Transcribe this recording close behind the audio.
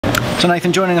So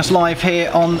Nathan, joining us live here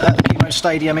at the Chemo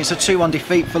Stadium. It's a 2-1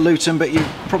 defeat for Luton, but you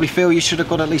probably feel you should have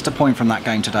got at least a point from that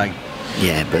game today.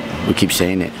 Yeah, but we keep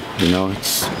saying it. You know,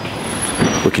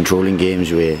 we're controlling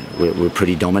games. We're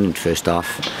pretty dominant first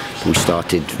half. We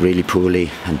started really poorly,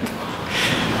 and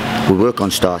we work on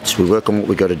starts. We work on what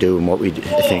we got to do and what we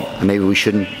think. And maybe we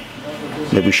shouldn't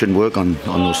work on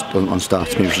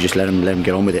starts. Maybe we should just let them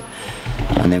get on with it.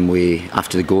 And then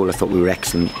after the goal, I thought we were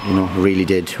excellent. You know, really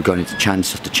did. We got into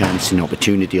chance after chance, and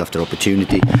opportunity after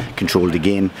opportunity, controlled the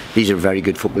game. These are very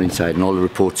good football inside, and all the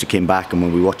reports that came back, and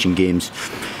when we were watching games,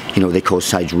 you know, they caused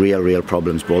sides real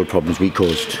problems. But all the problems we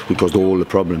caused all the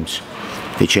problems.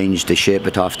 They changed the shape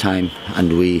at half time,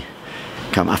 and we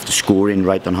come after scoring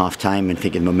right on half time and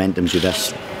thinking momentum's with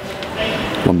us.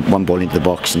 One ball into the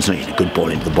box, and it's not a good ball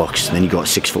into the box. And then you got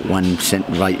a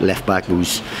 6'1" right left back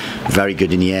who's very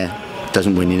good in the air.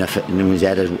 Doesn't win enough in his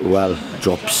head as well,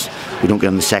 drops. We don't get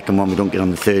on the second one, we don't get on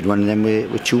the third one, and then we're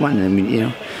 2-1, and then, you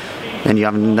know, then you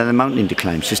have another mountain to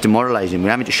climb. It's just demoralising. We're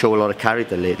having to show a lot of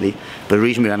character lately, but the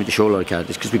reason we're having to show a lot of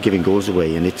character is because we're giving goals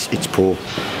away, and it's poor.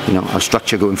 You know, our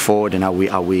structure going forward and how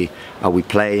we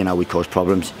play and how we cause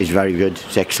problems is very good.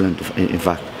 It's excellent, in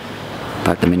fact.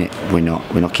 But at the minute, we're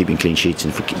not keeping clean sheets,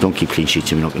 and if we don't keep clean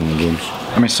sheets, we're not going to win games.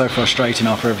 I mean, it's so frustrating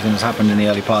after everything that's happened in the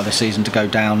early part of the season to go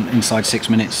down inside 6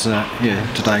 minutes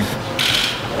today.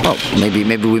 Well, maybe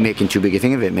we're making too big a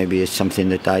thing of it. Maybe it's something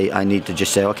that I need to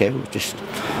just say, okay, just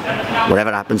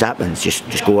whatever happens.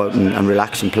 Just go out and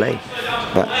relax and play.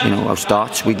 But you know, our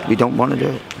starts, we don't want to do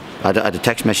it. I had a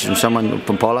text message from someone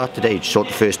from Pollard today. Sort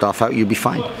the first half out, you'll be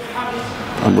fine.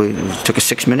 And it took us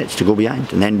 6 minutes to go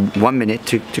behind, and then 1 minute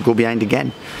to go behind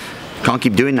again. You can't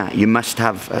keep doing that. You must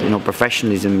have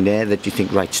professionalism there, that you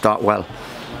think, right, start well.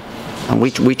 And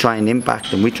we try and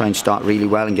impact, and we try and start really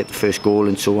well and get the first goal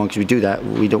and so on. Because we do that,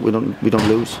 we don't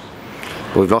lose.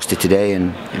 But we've lost it today,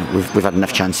 and you know, we've had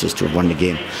enough chances to have won the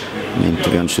game. I mean,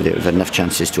 to be honest with you, we've had enough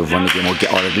chances to have won the game, or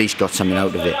at least got something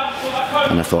out of it.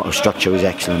 And I thought our structure was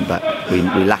excellent, but we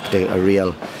lacked a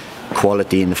real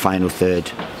quality in the final third,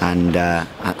 and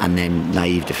then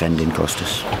naive defending cost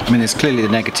us. I mean, there's clearly the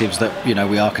negatives that, you know,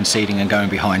 we are conceding and going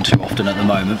behind too often at the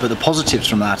moment, but the positives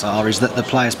from that is that the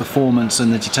players' performance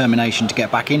and the determination to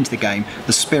get back into the game,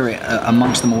 the spirit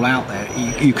amongst them all out there,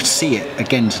 you could see it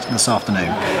again this afternoon.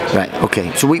 Right,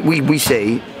 okay, so we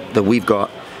say that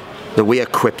we're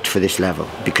equipped for this level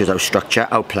because our structure,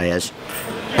 our players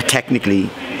are technically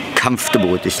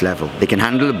comfortable at this level. They can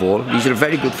handle the ball. These are a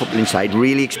very good footballing side,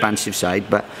 really expansive side,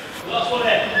 but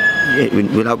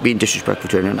without being disrespectful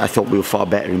to anyone, I thought we were far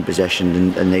better in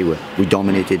possession than they were. We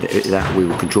dominated that, we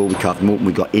were controlled, we carved them open,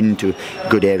 we got into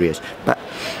good areas. But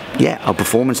yeah, our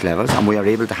performance levels, and we are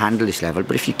able to handle this level,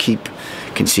 but if you keep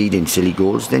conceding silly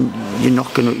goals, then you're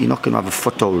not going to have a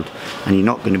foothold, and you're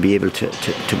not going to be able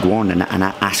to go on and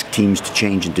ask teams to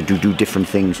change and to do different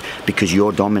things because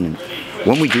you're dominant.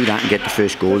 When we do that and get the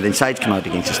first goal, then sides come out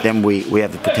against us, then we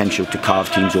have the potential to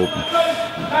carve teams open.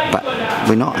 But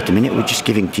we're not at the minute, we're just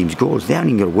giving teams goals. They haven't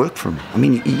even got to work for them. I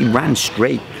mean, he ran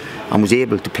straight and was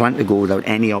able to plant the goal without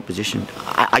any opposition.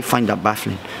 I find that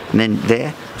baffling. And then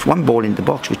there's one ball in the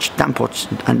box, which Dan Potts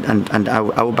and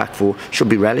our back four should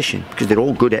be relishing, because they're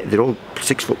all good, they're all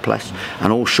 6 foot plus,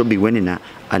 and all should be winning that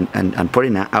and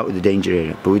putting that out of the danger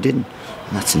area. But we didn't.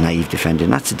 And that's a naive defender,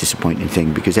 and that's a disappointing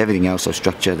thing, because everything else, our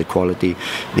structure, the quality,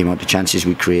 the amount of chances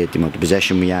we create, the amount of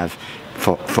possession we have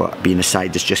for being a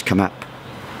side that's just come up,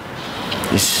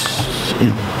 you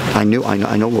know,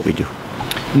 I know what we do.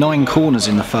 9 corners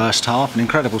in the first half, an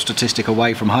incredible statistic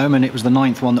away from home, and it was the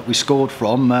 9th one that we scored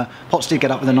from. Potts did get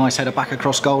up with a nice header back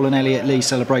across goal, and Elliot Lee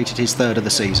celebrated his 3rd of the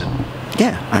season.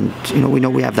 Yeah, and you know, we know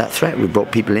we have that threat. We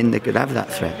brought people in that could have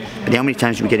that threat. But how many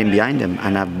times we get in behind them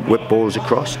and have whipped balls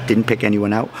across, didn't pick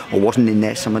anyone out, or wasn't in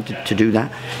there someone to do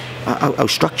that? Our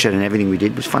structure and everything we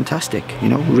did was fantastic. You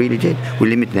know, we really did. We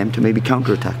limited them to maybe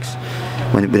counter-attacks.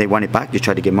 When they won it back, they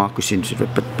tried to get Marcus into it.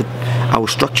 But our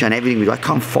structure and everything we do, I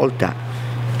can't fault that.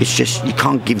 It's just, you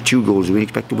can't give 2 goals away and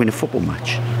expect to win a football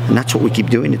match. And that's what we keep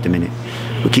doing at the minute.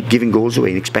 We keep giving goals away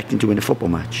and expecting to win a football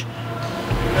match.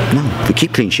 No, if we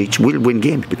keep clean sheets, we'll win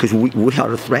games, because we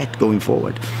are a threat going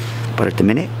forward. But at the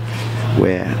minute,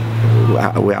 we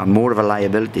are more of a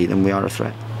liability than we are a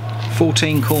threat.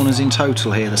 14 corners in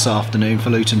total here this afternoon for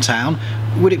Luton Town.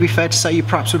 Would it be fair to say you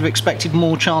perhaps would have expected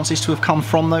more chances to have come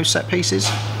from those set pieces?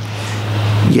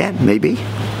 Yeah, maybe.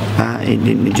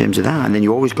 In terms of that, and then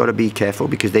you always got to be careful,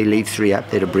 because they leave 3 up.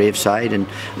 They're a brave side, and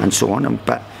so on.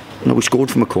 But you know, we scored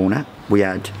from a corner. We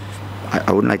had,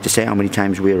 I wouldn't like to say how many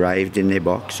times we arrived in their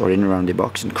box or in and around their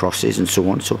box, and crosses and so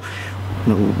on. So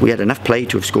you know, we had enough play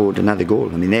to have scored another goal.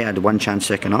 I mean, they had one chance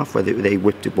second half where they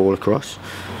whipped the ball across.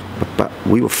 but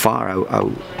we were far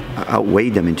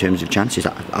outweighed them in terms of chances.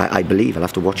 I believe. I'll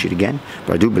have to watch it again,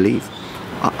 but I do believe.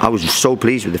 I was so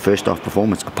pleased with the first half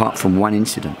performance, apart from one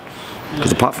incident,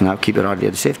 because apart from that, keeper hardly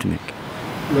had a save to make.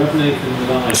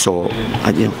 So,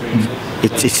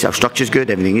 it's our structure's good,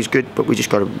 everything is good, but we just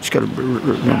got to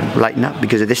lighten up,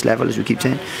 because at this level, as we keep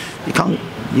saying,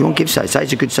 you won't give sides.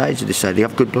 Sides are good sides at this side. They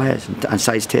have good players, and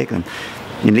sides take them.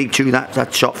 In League Two,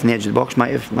 that shot from the edge of the box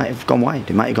might have gone wide.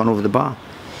 It might have gone over the bar,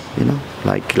 you know,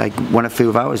 like one a few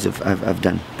of ours have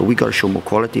done. But we got to show more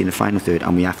quality in the final third,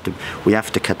 and we have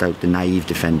to cut out the naive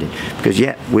defending, because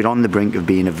we're on the brink of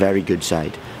being a very good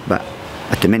side, but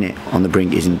at the minute on the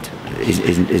brink isn't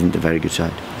a very good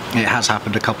side. It has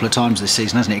happened a couple of times this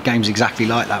season, hasn't it? Games exactly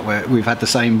like that, where we've had the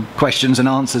same questions and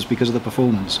answers because of the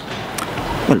performance.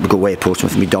 Well, we go away at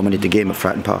Portsmouth and we dominate the game at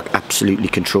Fratton Park, absolutely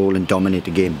control and dominate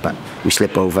the game, but we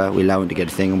slip over, we allow them to get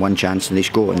a thing and one chance and they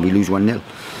score and we lose 1-0.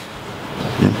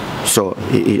 Yeah. So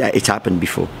it's happened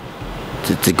before.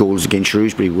 The goals against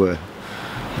Shrewsbury were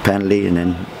a penalty and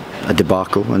then a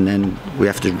debacle, and then we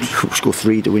have to score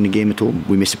 3 to win a game at home.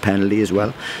 We miss a penalty as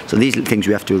well. So these are things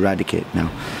we have to eradicate now.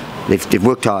 They've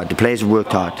worked hard, the players have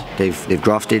worked hard, they've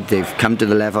grafted, they've come to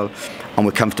the level, and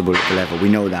we're comfortable at the level. We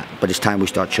know that, but it's time we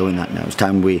start showing that now. It's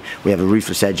time we have a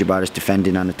ruthless edge about us,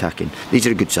 defending and attacking. These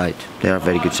are a good side, they're a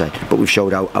very good side, but we've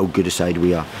showed how good a side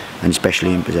we are, and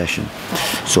especially in possession.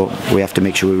 So we have to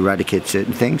make sure we eradicate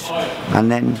certain things,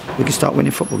 and then we can start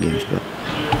winning football games.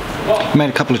 You made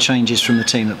a couple of changes from the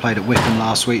team that played at Wycombe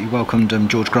last week. You welcomed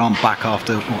George Grant back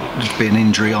after what being an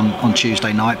injury on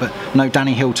Tuesday night, but no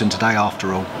Danny Hilton today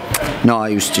after all. No,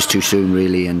 it was just too soon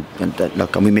really, and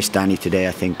look, and we missed Danny today,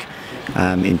 I think,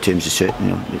 in terms of certain,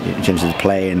 in terms of the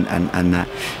play and that.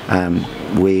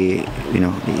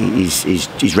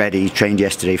 He's ready. He trained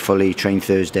yesterday fully, trained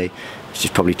Thursday. It's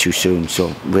just probably too soon.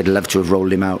 So we'd love to have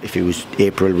rolled him out. If it was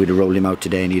April, we'd have rolled him out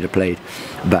today and he'd have played.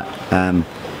 But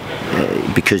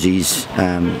because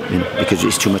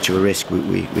it's too much of a risk,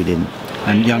 we didn't.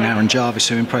 And young Aaron Jarvis,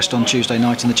 who impressed on Tuesday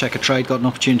night in the Checker Trade, got an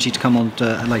opportunity to come on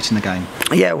late in the game.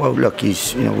 Yeah, well, look,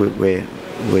 he's, we're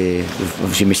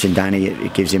obviously missing Danny.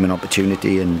 It gives him an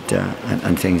opportunity and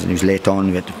things. And he was late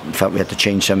on. Felt we had to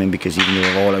change something, because even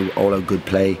though all our good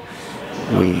play,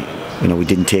 we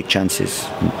didn't take chances.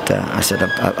 And, I said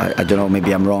I don't know,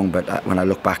 maybe I'm wrong, but when I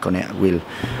look back on it, we'd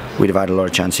have had a lot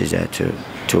of chances there to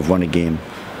have won a game.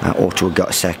 Or to have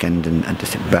got a second,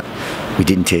 but we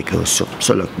didn't take those.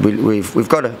 So look, we've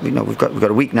got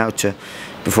a week now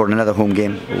before another home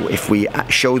game. If we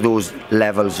show those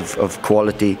levels of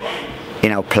quality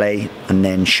in our play and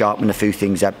then sharpen a few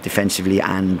things up defensively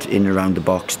and in and around the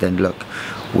box, then look,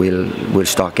 we'll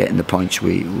start getting the points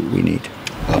we need.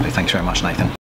 Lovely, thanks very much, Nathan.